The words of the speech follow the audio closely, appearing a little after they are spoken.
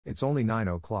It's only 9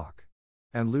 o'clock.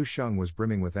 And Lu Sheng was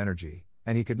brimming with energy,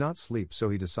 and he could not sleep, so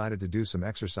he decided to do some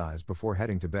exercise before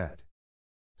heading to bed.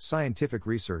 Scientific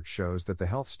research shows that the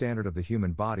health standard of the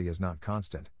human body is not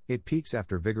constant, it peaks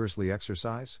after vigorously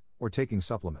exercise, or taking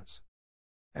supplements.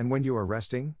 And when you are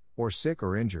resting, or sick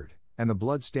or injured, and the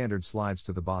blood standard slides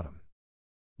to the bottom.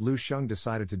 Lu Sheng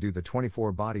decided to do the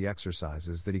 24 body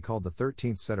exercises that he called the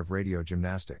 13th set of radio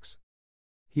gymnastics.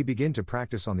 He began to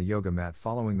practice on the yoga mat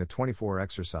following the 24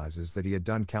 exercises that he had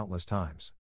done countless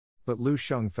times. But Lu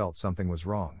Sheng felt something was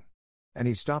wrong. And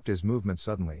he stopped his movement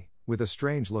suddenly, with a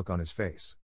strange look on his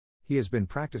face. He has been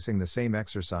practicing the same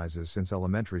exercises since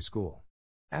elementary school.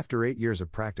 After 8 years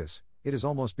of practice, it has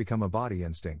almost become a body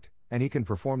instinct, and he can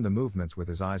perform the movements with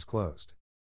his eyes closed.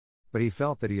 But he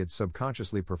felt that he had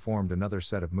subconsciously performed another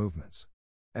set of movements.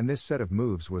 And this set of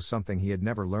moves was something he had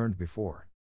never learned before.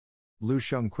 Lu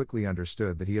Sheng quickly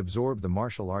understood that he absorbed the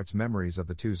martial arts memories of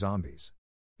the two zombies.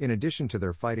 In addition to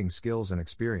their fighting skills and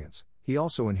experience, he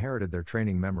also inherited their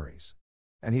training memories.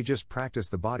 And he just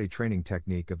practiced the body training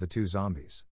technique of the two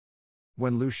zombies.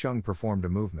 When Lu Sheng performed a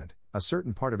movement, a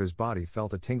certain part of his body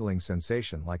felt a tingling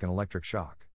sensation like an electric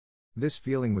shock. This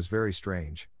feeling was very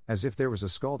strange, as if there was a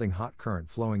scalding hot current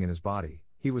flowing in his body.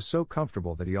 He was so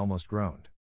comfortable that he almost groaned.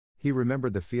 He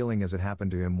remembered the feeling as it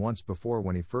happened to him once before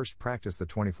when he first practiced the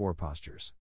 24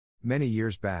 postures. Many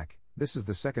years back, this is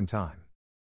the second time.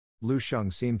 Lu Sheng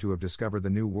seemed to have discovered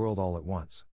the new world all at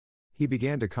once. He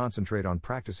began to concentrate on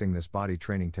practicing this body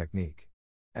training technique.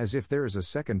 As if there is a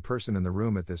second person in the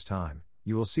room at this time,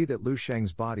 you will see that Lu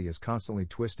Sheng's body is constantly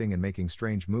twisting and making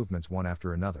strange movements one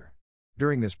after another.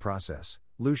 During this process,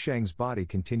 Lu Sheng's body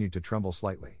continued to tremble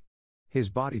slightly. His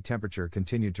body temperature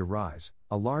continued to rise,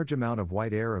 a large amount of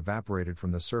white air evaporated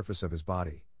from the surface of his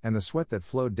body, and the sweat that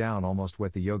flowed down almost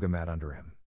wet the yoga mat under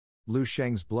him. Lu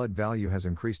Sheng's blood value has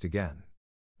increased again.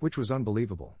 Which was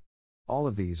unbelievable. All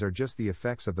of these are just the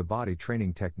effects of the body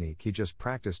training technique he just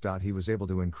practiced. He was able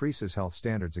to increase his health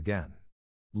standards again.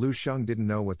 Lu Sheng didn't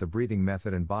know what the breathing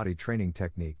method and body training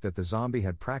technique that the zombie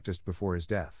had practiced before his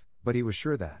death, but he was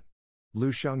sure that Lu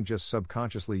Sheng just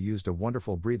subconsciously used a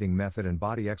wonderful breathing method and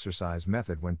body exercise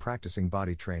method when practicing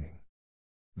body training.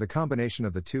 The combination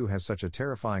of the two has such a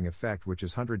terrifying effect, which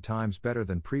is 100 times better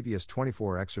than previous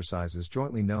 24 exercises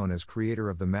jointly known as creator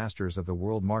of the Masters of the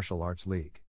World Martial Arts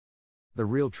League. The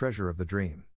real treasure of the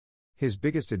dream. His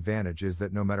biggest advantage is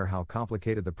that no matter how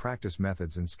complicated the practice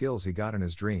methods and skills he got in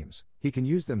his dreams, he can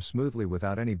use them smoothly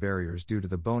without any barriers due to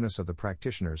the bonus of the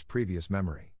practitioner's previous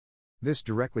memory. This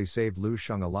directly saved Lu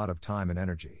Sheng a lot of time and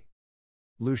energy.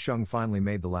 Lu Sheng finally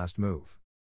made the last move.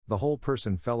 The whole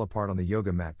person fell apart on the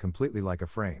yoga mat completely like a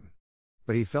frame.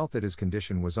 But he felt that his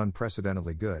condition was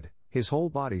unprecedentedly good. His whole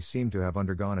body seemed to have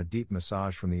undergone a deep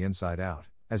massage from the inside out,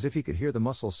 as if he could hear the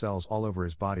muscle cells all over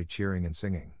his body cheering and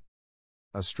singing.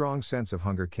 A strong sense of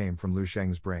hunger came from Lu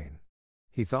Sheng's brain.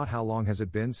 He thought, how long has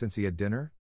it been since he had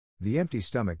dinner? The empty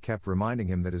stomach kept reminding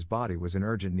him that his body was in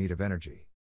urgent need of energy.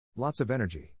 Lots of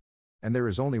energy. And there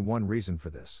is only one reason for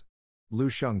this. Lu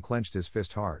Sheng clenched his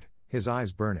fist hard, his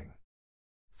eyes burning.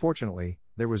 Fortunately,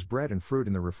 there was bread and fruit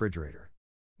in the refrigerator.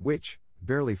 Which,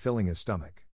 barely filling his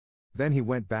stomach. Then he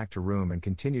went back to room and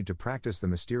continued to practice the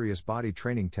mysterious body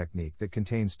training technique that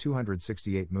contains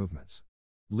 268 movements.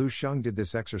 Lu Sheng did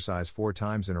this exercise 4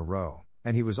 times in a row,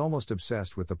 and he was almost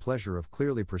obsessed with the pleasure of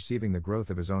clearly perceiving the growth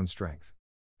of his own strength.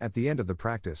 At the end of the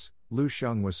practice, Lu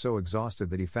Sheng was so exhausted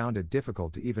that he found it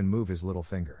difficult to even move his little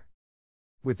finger.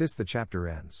 With this, the chapter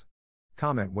ends.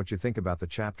 Comment what you think about the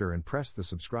chapter and press the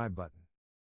subscribe button.